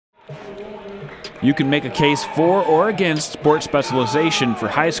You can make a case for or against sports specialization for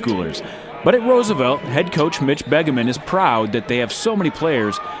high schoolers, but at Roosevelt, head coach Mitch Begeman is proud that they have so many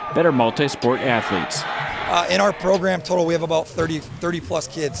players that are multi-sport athletes. In our program total, we have about 30 plus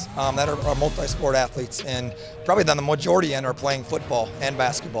kids that are multi-sport athletes, and probably the majority are playing football and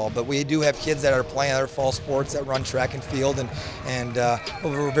basketball. But we do have kids that are playing other fall sports, that run track and field, and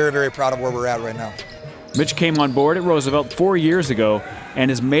we're very, very proud of where we're at right now. Mitch came on board at Roosevelt 4 years ago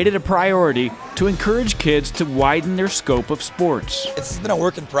and has made it a priority to encourage kids to widen their scope of sports. It's been a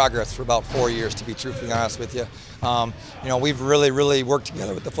work in progress for about 4 years, to be truthfully honest with you. We've really worked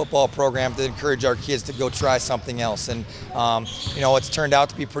together with the football program to encourage our kids to go try something else. And, it's turned out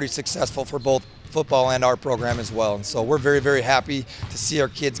to be pretty successful for both football and our program as well. And so we're very, very happy to see our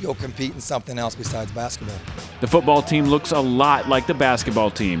kids go compete in something else besides basketball. The football team looks a lot like the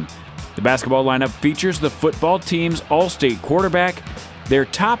basketball team. The basketball lineup features the football team's all-state quarterback, their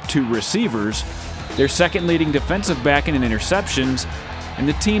top 2 receivers, their second leading defensive back in interceptions, and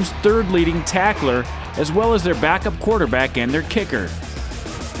the team's third leading tackler, as well as their backup quarterback and their kicker.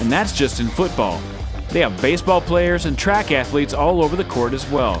 And that's just in football. They have baseball players and track athletes all over the court as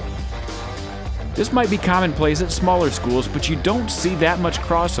well. This might be commonplace at smaller schools, but you don't see that much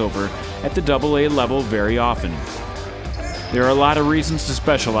crossover at the AA level very often. There are a lot of reasons to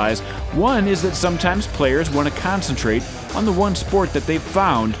specialize. One is that sometimes players want to concentrate on the one sport that they've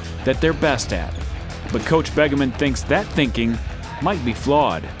found that they're best at. But Coach Begeman thinks that thinking might be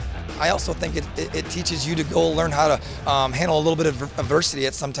flawed. I also think it teaches you to go learn how to handle a little bit of adversity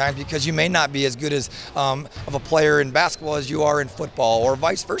at sometimes, because you may not be as good as of a player in basketball as you are in football, or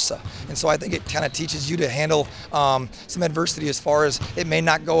vice versa. And so I think it kind of teaches you to handle some adversity, as far as it may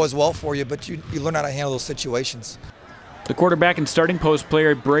not go as well for you, but you learn how to handle those situations. The quarterback and starting post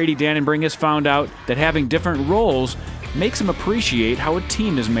player Brady Dannenbring has found out that having different roles makes him appreciate how a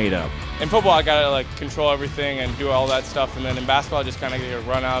team is made up. In football, I gotta control everything and do all that stuff, and then in basketball, I just kind of get to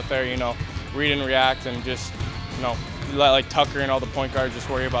run out there, read and react, and just, let Tucker and all the point guards just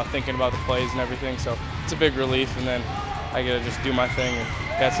worry about thinking about the plays and everything. So it's a big relief, and then I get to just do my thing, and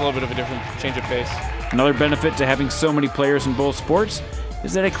that's a little bit of a different change of pace. Another benefit to having so many players in both sports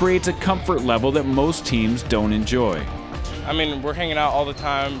is that it creates a comfort level that most teams don't enjoy. I mean, we're hanging out all the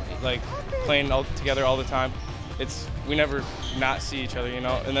time, playing together all the time. We never not see each other,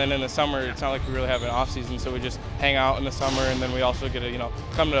 And then in the summer, it's not like we really have an off season, so we just hang out in the summer, and then we also get to,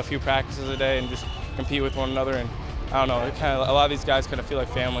 come to a few practices a day and just compete with one another. And I don't know, a lot of these guys kind of feel like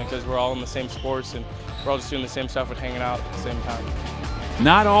family, because we're all in the same sports and we're all just doing the same stuff and hanging out at the same time.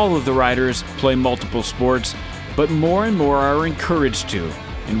 Not all of the riders play multiple sports, but more and more are encouraged to.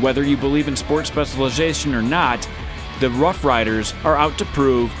 And whether you believe in sports specialization or not, the Rough Riders are out to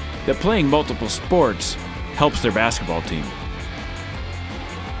prove that playing multiple sports helps their basketball team.